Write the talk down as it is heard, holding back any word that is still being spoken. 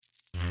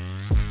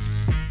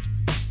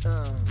I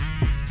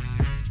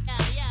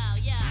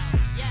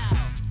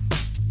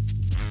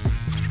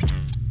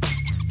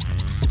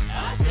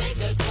take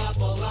a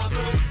couple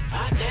uppers,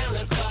 I down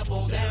a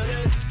couple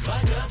downers,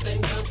 but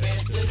nothing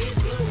compares to these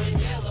blue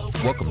and yellow.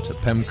 Welcome to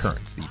PEM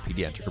Currents, the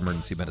Pediatric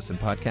Emergency Medicine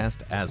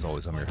Podcast. As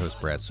always, I'm your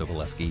host, Brad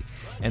Sobolewski,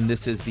 and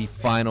this is the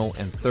final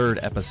and third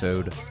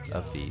episode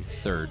of the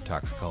third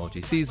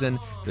toxicology season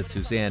that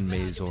Suzanne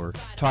Mazur,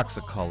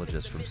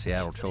 toxicologist from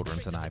Seattle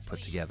Children's, and I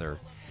put together.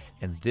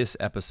 And this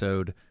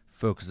episode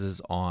focuses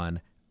on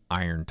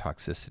iron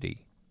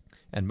toxicity.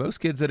 And most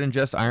kids that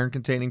ingest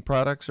iron-containing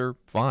products are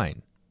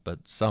fine, but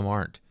some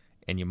aren't,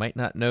 and you might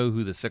not know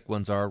who the sick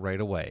ones are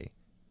right away.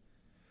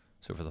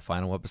 So for the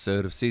final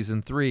episode of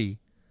Season 3,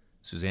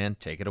 Suzanne,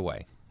 take it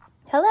away.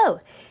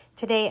 Hello.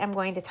 Today I'm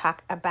going to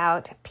talk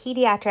about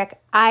pediatric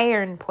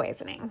iron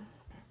poisoning.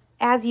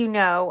 As you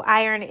know,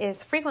 iron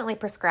is frequently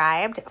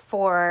prescribed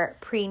for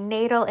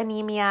prenatal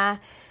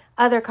anemia,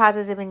 other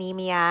causes of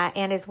anemia,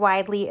 and is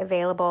widely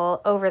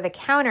available over the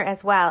counter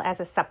as well as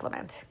a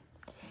supplement.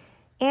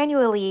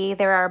 Annually,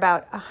 there are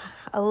about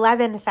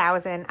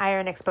 11,000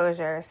 iron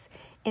exposures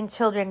in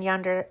children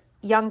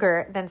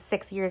younger than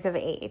 6 years of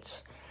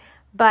age.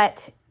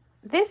 But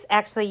this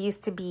actually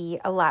used to be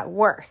a lot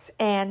worse,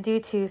 and due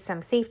to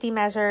some safety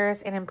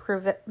measures and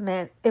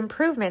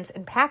improvements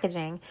in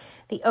packaging,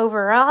 the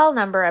overall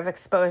number of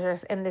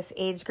exposures in this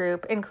age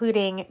group,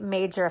 including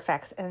major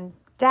effects and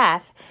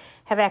death,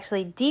 have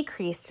actually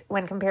decreased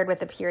when compared with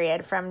the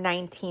period from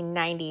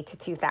 1990 to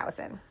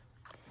 2000.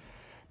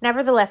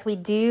 Nevertheless, we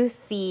do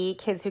see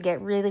kids who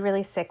get really,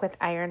 really sick with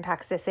iron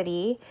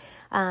toxicity,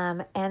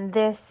 and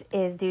this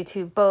is due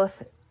to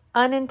both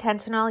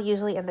unintentional,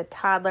 usually in the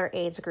toddler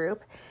age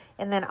group,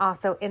 and then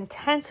also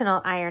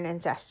intentional iron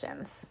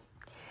ingestions.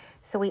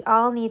 So we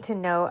all need to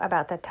know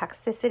about the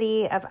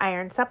toxicity of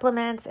iron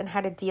supplements and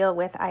how to deal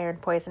with iron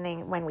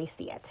poisoning when we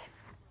see it.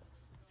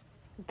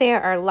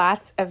 There are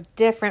lots of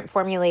different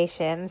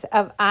formulations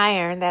of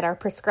iron that are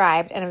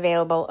prescribed and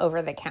available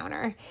over the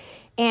counter.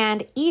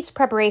 And each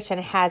preparation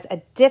has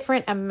a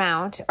different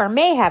amount, or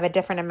may have a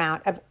different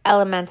amount, of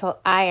elemental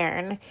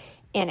iron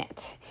in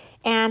it.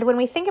 And when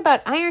we think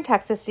about iron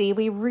toxicity,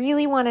 we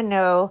really want to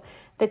know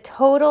the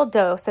total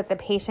dose that the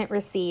patient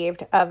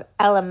received of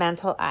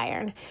elemental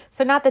iron.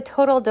 So not the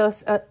total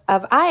dose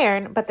of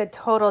iron, but the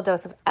total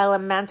dose of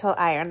elemental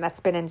iron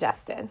that's been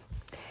ingested.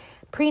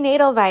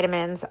 Prenatal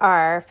vitamins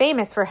are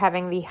famous for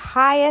having the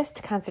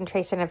highest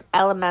concentration of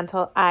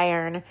elemental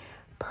iron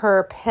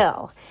per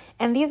pill.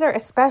 And these are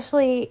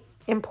especially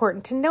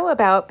important to know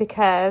about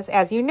because,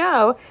 as you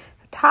know,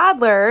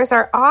 toddlers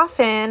are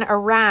often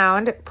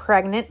around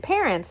pregnant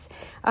parents.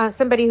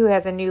 Somebody who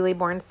has a newly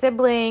born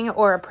sibling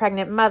or a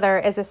pregnant mother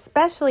is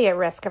especially at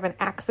risk of an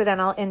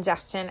accidental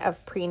ingestion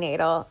of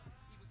prenatal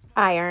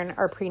iron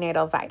or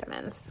prenatal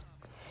vitamins.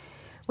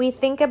 We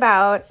think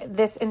about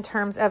this in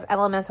terms of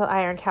elemental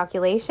iron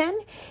calculation,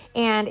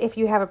 and if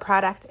you have a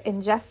product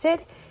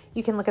ingested,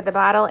 you can look at the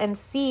bottle and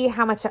see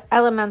how much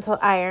elemental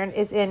iron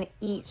is in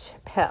each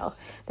pill.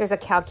 There's a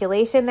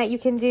calculation that you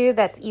can do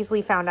that's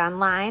easily found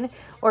online,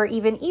 or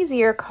even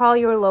easier, call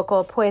your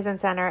local poison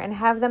center and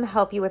have them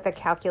help you with a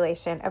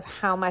calculation of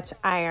how much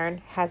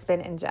iron has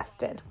been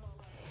ingested.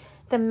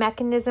 The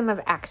mechanism of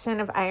action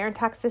of iron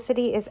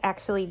toxicity is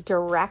actually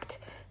direct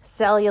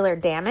cellular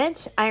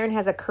damage. Iron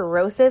has a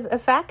corrosive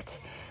effect,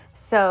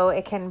 so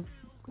it can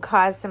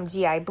cause some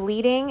GI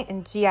bleeding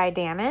and GI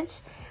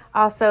damage.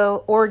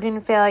 Also,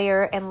 organ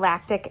failure and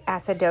lactic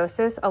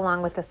acidosis,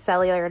 along with the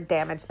cellular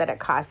damage that it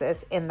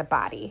causes in the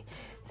body.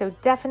 So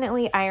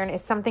definitely iron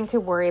is something to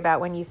worry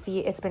about when you see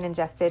it's been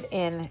ingested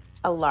in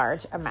a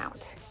large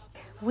amount.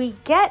 We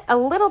get a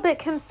little bit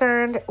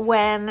concerned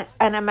when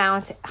an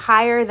amount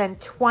higher than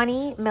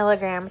 20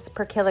 milligrams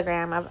per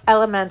kilogram of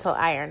elemental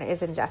iron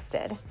is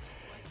ingested.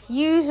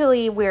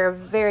 Usually, we're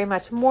very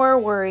much more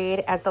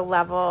worried as the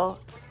level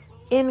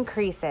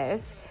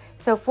increases.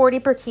 So 40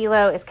 per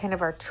kilo is kind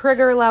of our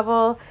trigger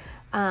level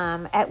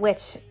at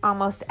which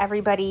almost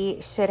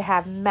everybody should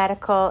have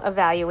medical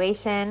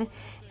evaluation.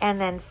 And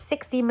then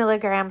 60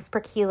 milligrams per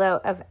kilo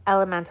of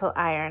elemental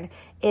iron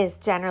is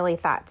generally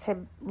thought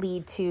to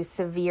lead to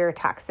severe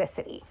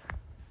toxicity.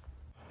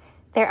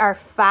 There are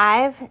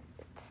 5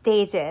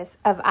 stages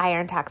of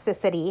iron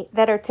toxicity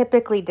that are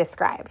typically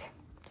described.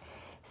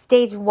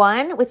 Stage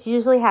 1, which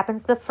usually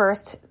happens the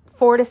first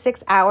 4 to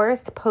 6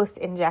 hours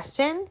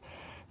post-ingestion.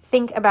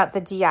 Think about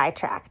the GI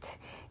tract.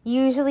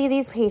 Usually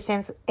these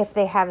patients, if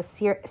they have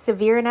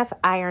severe enough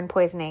iron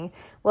poisoning,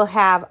 will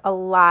have a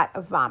lot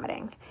of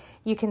vomiting.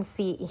 You can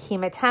see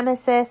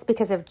hematemesis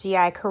because of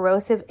GI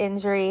corrosive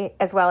injury,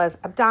 as well as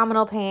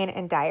abdominal pain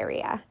and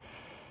diarrhea.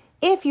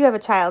 If you have a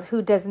child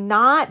who does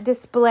not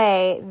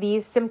display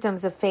these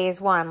symptoms of phase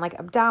 1, like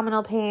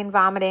abdominal pain,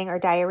 vomiting, or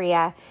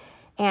diarrhea,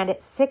 and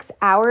 6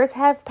 hours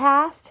have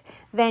passed,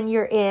 then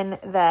you're in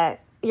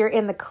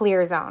the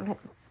clear zone.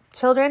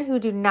 Children who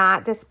do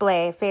not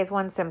display phase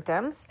 1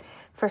 symptoms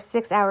for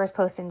 6 hours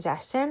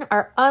post-ingestion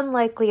are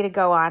unlikely to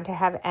go on to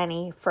have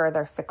any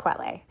further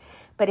sequelae.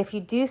 But if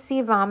you do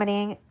see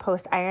vomiting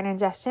post-iron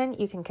ingestion,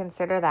 you can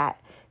consider that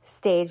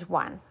stage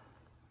 1.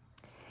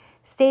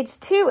 Stage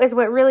 2 is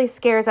what really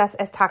scares us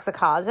as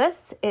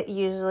toxicologists. It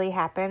usually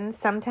happens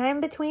sometime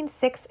between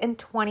 6 and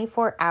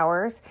 24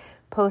 hours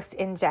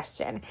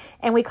post-ingestion,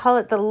 and we call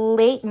it the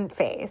latent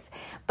phase.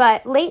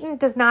 But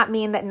latent does not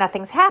mean that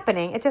nothing's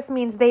happening. It just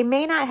means they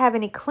may not have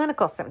any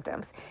clinical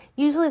symptoms.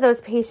 Usually those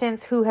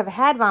patients who have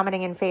had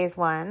vomiting in phase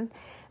 1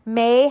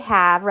 may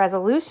have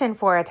resolution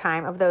for a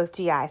time of those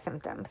GI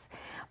symptoms,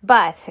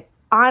 but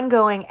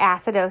ongoing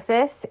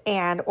acidosis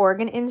and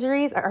organ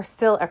injuries are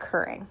still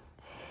occurring.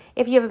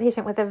 If you have a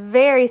patient with a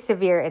very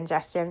severe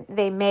ingestion,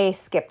 they may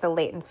skip the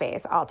latent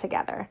phase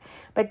altogether.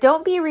 But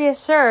don't be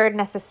reassured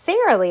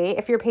necessarily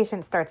if your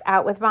patient starts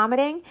out with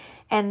vomiting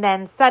and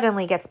then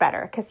suddenly gets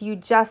better, because you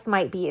just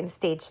might be in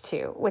stage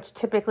 2, which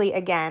typically,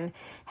 again,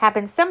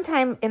 happens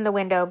sometime in the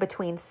window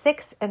between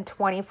 6 and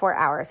 24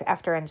 hours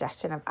after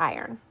ingestion of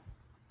iron.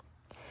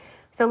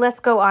 So let's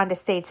go on to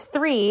stage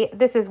 3.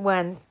 This is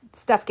when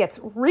stuff gets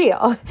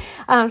real.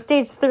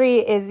 Stage 3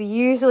 is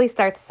usually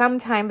starts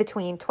sometime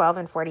between 12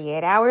 and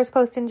 48 hours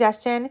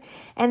post-ingestion.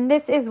 And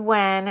this is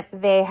when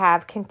they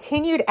have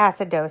continued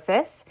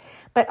acidosis,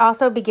 but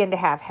also begin to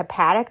have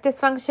hepatic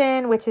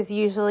dysfunction, which is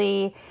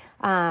usually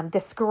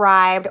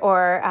described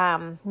or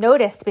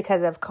noticed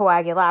because of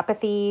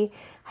coagulopathy,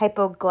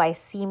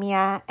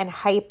 hypoglycemia, and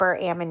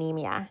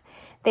hyperammonemia.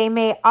 They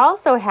may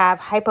also have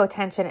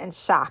hypotension and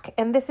shock,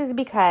 and this is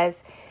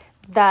because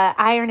the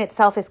iron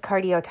itself is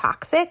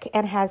cardiotoxic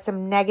and has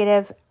some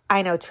negative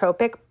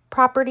inotropic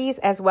properties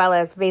as well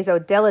as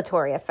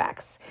vasodilatory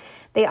effects.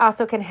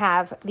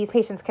 These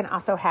patients can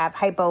also have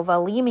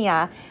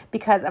hypovolemia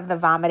because of the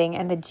vomiting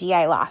and the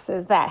GI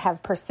losses that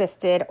have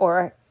persisted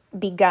or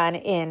begun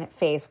in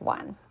phase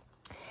 1.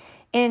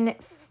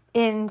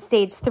 In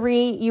stage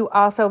 3, you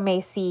also may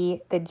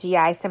see the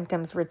GI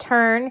symptoms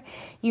return.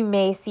 You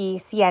may see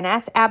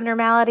CNS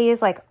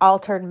abnormalities like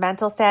altered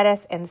mental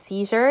status and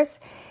seizures,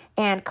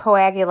 and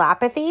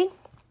coagulopathy,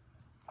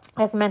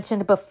 as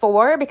mentioned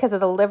before, because of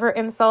the liver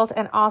insult,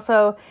 and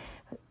also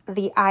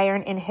the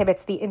iron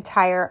inhibits the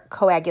entire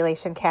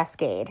coagulation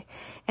cascade.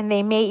 And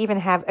they may even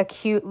have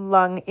acute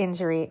lung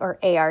injury or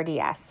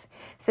ARDS.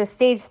 So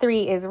stage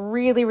 3 is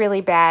really, really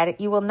bad.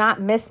 You will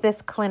not miss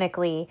this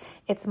clinically.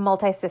 It's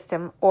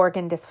multisystem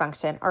organ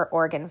dysfunction or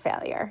organ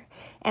failure.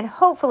 And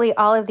hopefully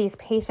all of these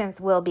patients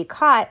will be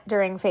caught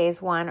during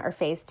phase 1 or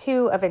phase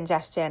 2 of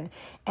ingestion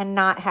and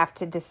not have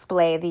to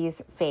display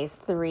these phase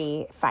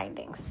 3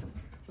 findings.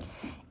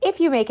 If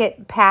you make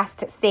it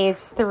past stage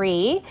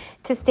 3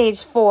 to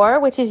stage 4,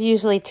 which is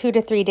usually 2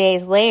 to 3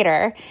 days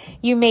later,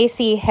 you may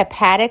see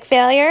hepatic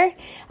failure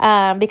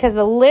because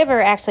the liver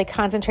actually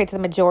concentrates the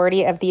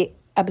majority of the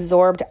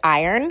absorbed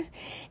iron,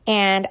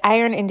 and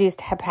iron-induced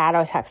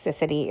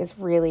hepatotoxicity is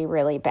really,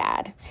 really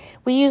bad.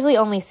 We usually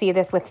only see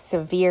this with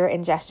severe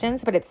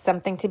ingestions, but it's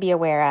something to be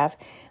aware of,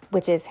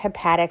 which is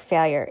hepatic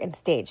failure in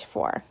stage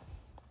 4.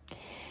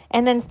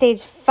 And then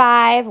stage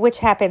 5, which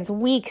happens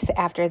weeks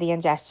after the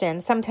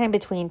ingestion, sometime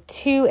between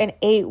 2 and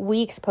 8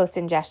 weeks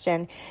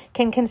post-ingestion,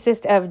 can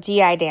consist of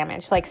GI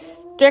damage like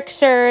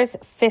strictures,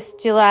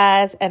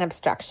 fistulas, and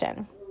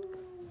obstruction.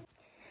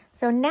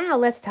 So now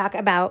let's talk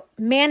about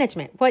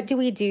management. What do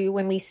we do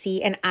when we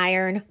see an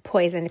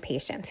iron-poisoned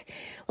patient?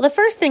 Well, the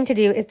first thing to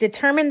do is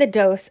determine the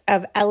dose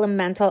of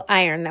elemental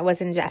iron that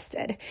was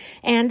ingested.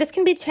 And this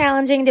can be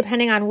challenging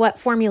depending on what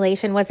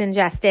formulation was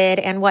ingested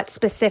and what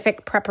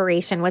specific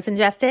preparation was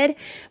ingested.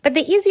 But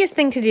the easiest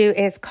thing to do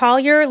is call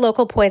your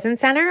local poison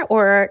center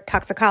or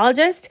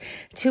toxicologist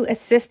to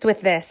assist with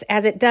this,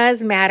 as it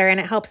does matter and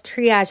it helps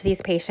triage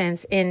these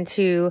patients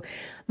into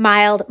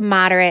mild,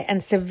 moderate,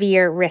 and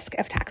severe risk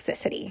of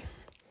toxicity.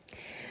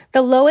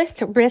 The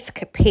lowest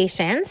risk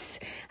patients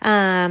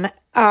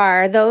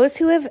are those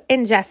who have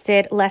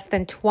ingested less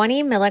than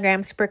 20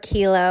 milligrams per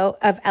kilo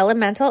of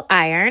elemental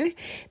iron.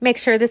 Make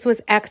sure this was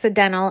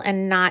accidental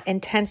and not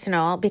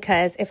intentional,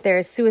 because if there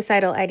is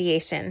suicidal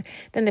ideation,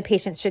 then the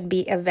patient should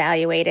be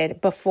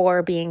evaluated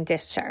before being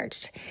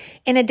discharged.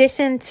 In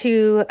addition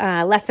to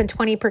less than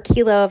 20 per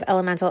kilo of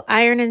elemental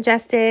iron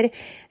ingested,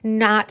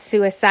 not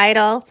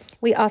suicidal,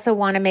 we also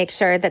want to make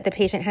sure that the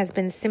patient has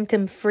been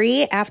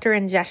symptom-free after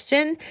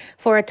ingestion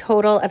for a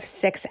total of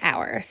 6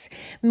 hours,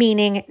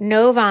 meaning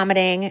no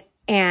vomiting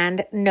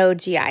and no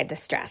GI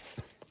distress.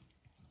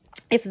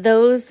 If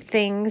those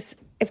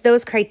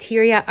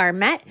criteria are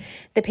met,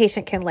 the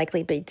patient can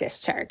likely be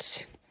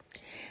discharged.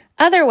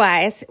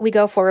 Otherwise, we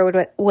go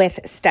forward with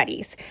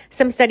studies.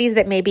 Some studies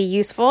that may be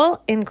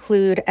useful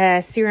include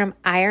a serum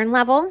iron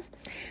level.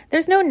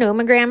 There's no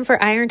nomogram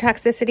for iron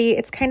toxicity.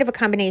 It's kind of a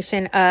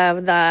combination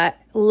of the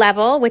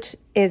level, which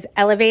is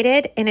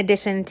elevated, in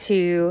addition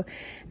to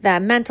the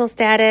mental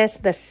status,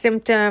 the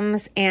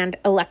symptoms, and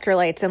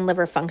electrolytes and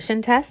liver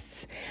function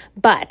tests.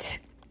 But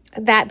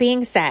that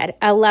being said,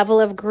 a level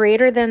of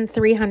greater than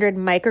 300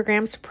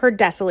 micrograms per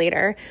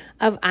deciliter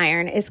of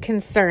iron is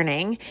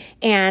concerning,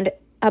 and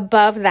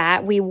Above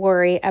that, we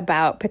worry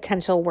about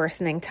potential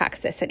worsening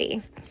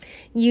toxicity.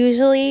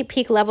 Usually,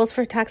 peak levels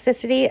for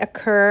toxicity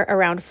occur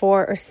around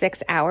 4 or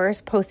 6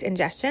 hours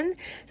post-ingestion.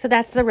 So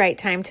that's the right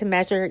time to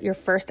measure your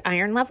first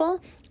iron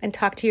level and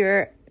talk to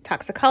your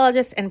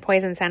toxicologist and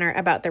poison center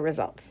about the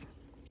results.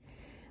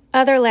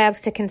 Other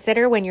labs to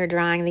consider when you're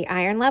drawing the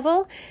iron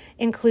level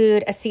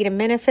include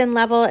acetaminophen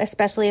level,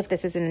 especially if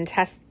this is an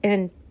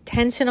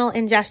intentional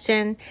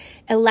ingestion,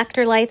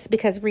 electrolytes,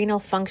 because renal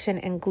function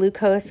and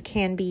glucose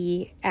can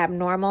be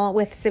abnormal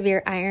with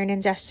severe iron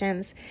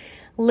ingestions,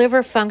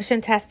 liver function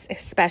tests,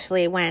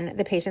 especially when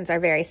the patients are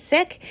very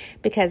sick,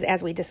 because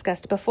as we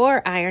discussed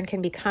before, iron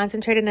can be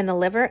concentrated in the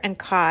liver and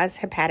cause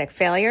hepatic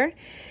failure.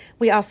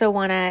 We also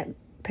want to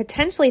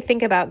potentially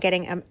think about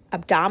getting an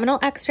abdominal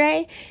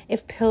x-ray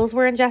if pills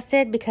were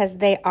ingested, because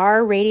they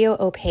are radio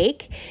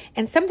opaque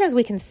and sometimes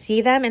we can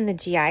see them in the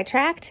GI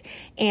tract,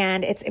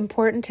 and it's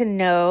important to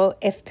know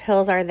if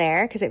pills are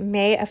there because it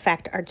may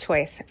affect our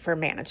choice for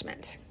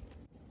management.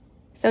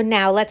 So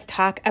now let's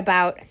talk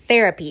about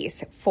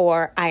therapies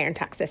for iron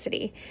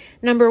toxicity.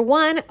 Number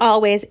 1,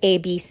 always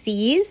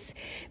ABCs.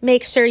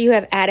 Make sure you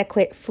have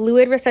adequate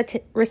fluid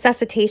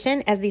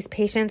resuscitation, as these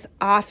patients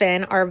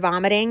often are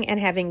vomiting and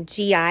having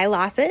GI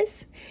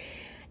losses.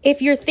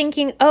 If you're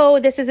thinking, oh,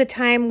 this is a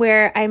time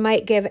where I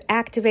might give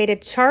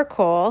activated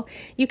charcoal,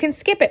 you can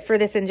skip it for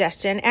this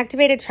ingestion.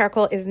 Activated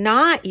charcoal is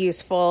not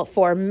useful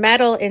for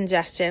metal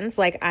ingestions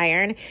like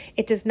iron.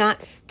 It does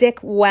not stick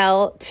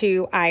well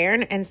to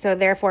iron. And so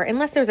therefore,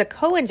 unless there's a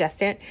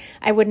co-ingestant,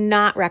 I would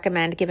not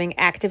recommend giving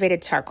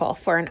activated charcoal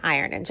for an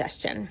iron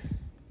ingestion.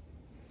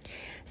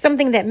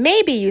 Something that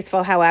may be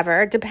useful,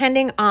 however,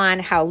 depending on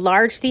how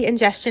large the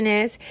ingestion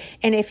is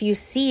and if you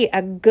see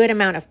a good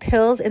amount of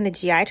pills in the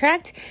GI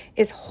tract,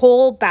 is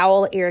whole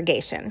bowel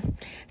irrigation.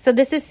 So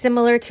this is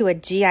similar to a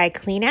GI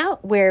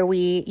cleanout where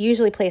we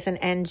usually place an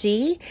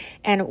NG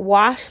and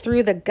wash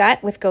through the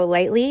gut with Go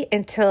Lightly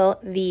until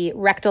the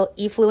rectal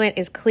effluent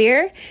is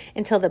clear,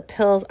 until the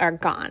pills are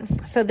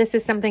gone. So this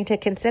is something to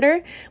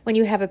consider when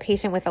you have a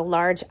patient with a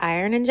large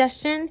iron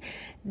ingestion.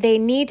 They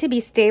need to be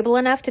stable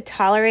enough to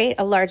tolerate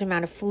a large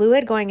amount of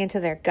fluid going into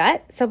their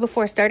gut. So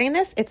before starting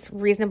this, it's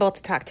reasonable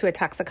to talk to a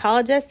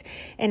toxicologist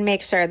and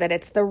make sure that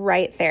it's the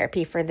right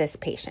therapy for this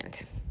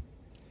patient.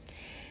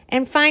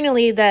 And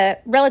finally, the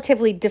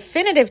relatively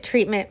definitive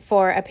treatment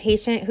for a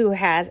patient who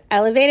has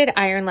elevated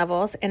iron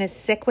levels and is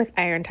sick with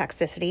iron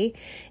toxicity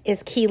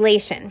is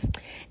chelation.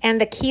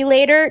 And the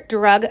chelator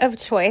drug of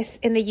choice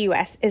in the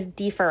U.S. is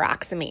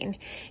deferoxamine.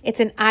 It's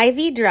an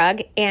IV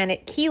drug and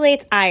it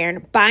chelates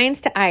iron,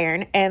 binds to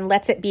iron, and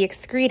lets it be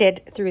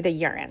excreted through the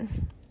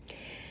urine.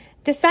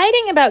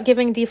 Deciding about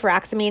giving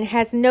deferoxamine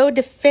has no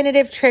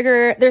definitive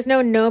trigger. There's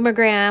no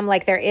nomogram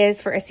like there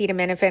is for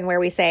acetaminophen where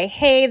we say,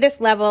 hey,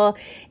 this level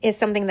is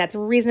something that's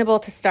reasonable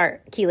to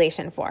start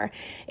chelation for.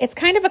 It's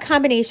kind of a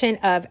combination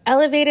of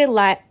elevated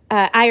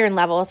iron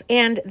levels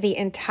and the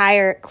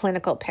entire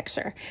clinical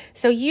picture.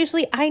 So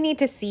usually I need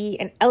to see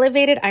an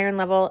elevated iron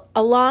level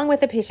along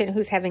with a patient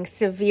who's having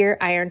severe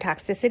iron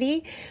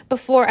toxicity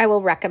before I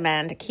will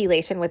recommend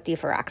chelation with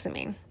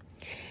deferoxamine.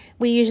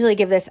 We usually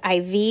give this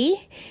IV,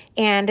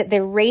 and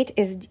the rate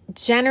is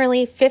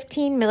generally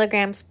 15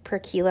 milligrams per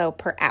kilo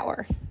per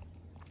hour.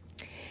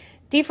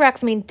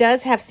 Deferoxamine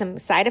does have some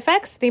side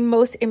effects, the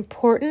most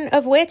important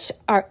of which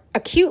are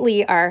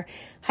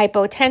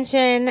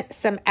hypotension,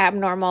 some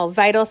abnormal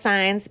vital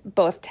signs.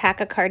 Both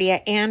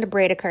tachycardia and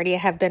bradycardia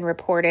have been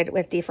reported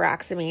with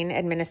deferoxamine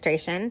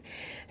administration.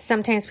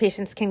 Sometimes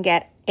patients can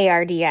get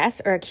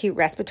ARDS or acute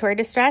respiratory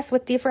distress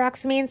with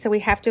deferoxamine, so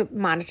we have to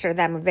monitor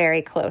them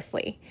very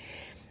closely.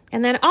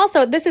 And then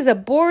also, this is a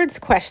board's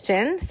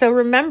question, so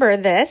remember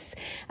this.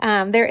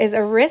 There is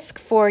a risk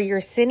for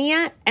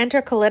Yersinia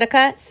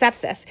enterocolytica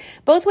sepsis,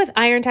 both with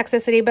iron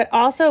toxicity, but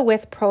also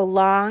with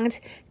prolonged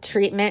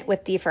treatment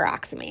with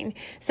deferoxamine.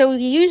 So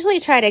we usually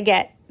try to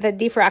get the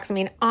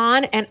deferoxamine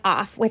on and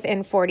off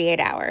within 48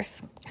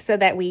 hours so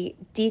that we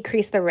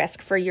decrease the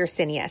risk for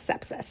Yersinia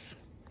sepsis.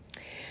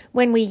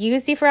 When we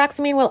use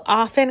deferoxamine, will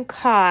often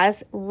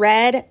cause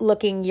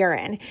red-looking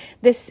urine.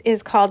 This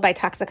is called by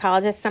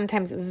toxicologists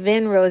sometimes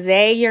vin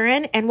rosé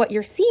urine, and what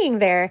you're seeing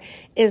there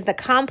is the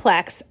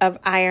complex of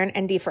iron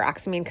and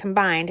deferoxamine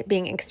combined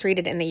being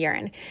excreted in the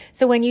urine.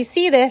 So when you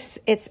see this,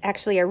 it's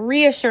actually a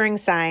reassuring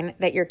sign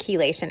that your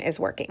chelation is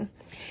working.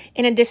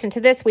 In addition to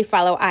this, we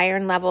follow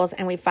iron levels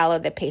and we follow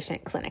the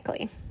patient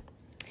clinically.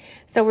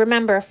 So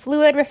remember,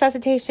 fluid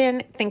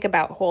resuscitation, think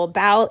about whole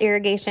bowel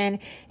irrigation,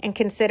 and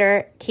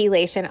consider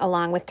chelation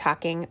along with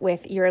talking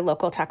with your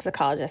local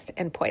toxicologist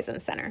and poison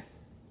center.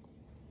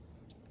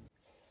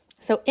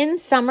 So in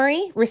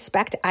summary,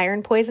 respect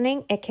iron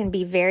poisoning. It can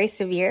be very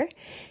severe.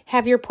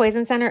 Have your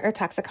poison center or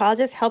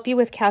toxicologist help you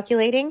with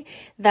calculating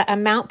the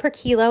amount per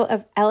kilo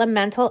of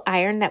elemental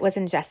iron that was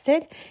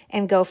ingested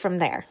and go from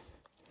there.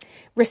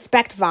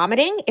 Respect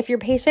vomiting. If your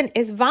patient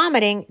is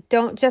vomiting,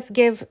 don't just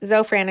give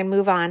Zofran and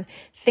move on.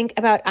 Think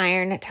about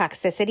iron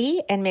toxicity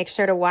and make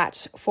sure to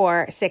watch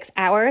for 6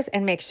 hours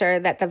and make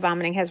sure that the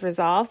vomiting has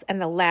resolved and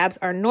the labs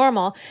are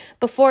normal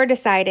before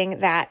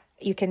deciding that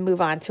you can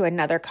move on to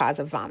another cause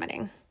of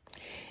vomiting.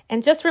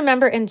 And just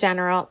remember in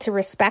general to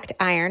respect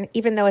iron,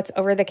 even though it's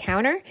over the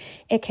counter.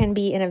 It can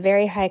be in a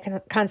very high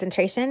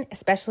concentration,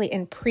 especially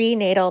in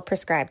prenatal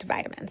prescribed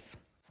vitamins.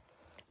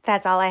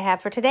 That's all I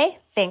have for today.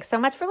 Thanks so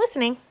much for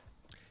listening.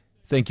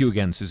 Thank you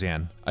again,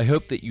 Suzanne. I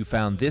hope that you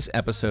found this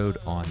episode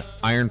on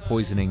iron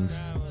poisonings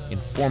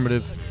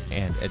informative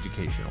and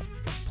educational.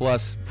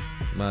 Plus,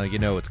 well, you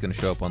know it's going to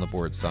show up on the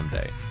board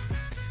someday.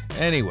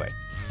 Anyway,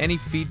 any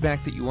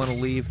feedback that you want to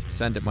leave,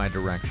 send it my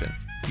direction.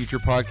 Future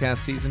podcast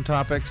season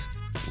topics,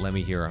 let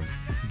me hear them.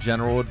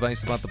 General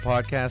advice about the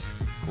podcast,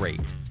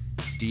 great.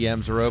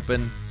 DMs are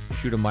open,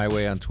 shoot them my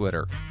way on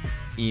Twitter.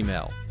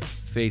 Email,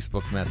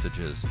 Facebook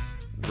messages,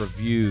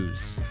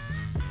 reviews,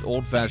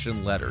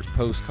 old-fashioned letters,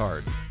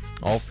 postcards.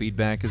 All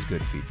feedback is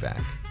good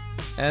feedback.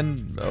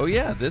 And, oh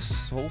yeah,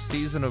 this whole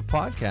season of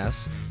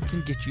podcasts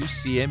can get you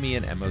CME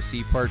and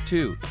MOC Part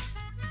 2.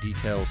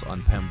 Details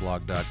on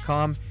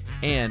pemblog.com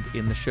and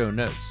in the show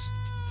notes.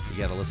 You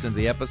got to listen to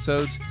the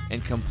episodes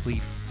and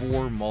complete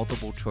 4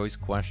 multiple choice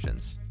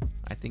questions.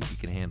 I think you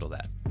can handle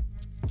that.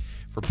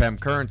 For PEM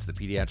Currents, the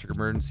Pediatric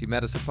Emergency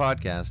Medicine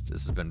Podcast,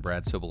 this has been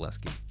Brad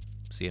Sobolewski.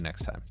 See you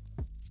next time.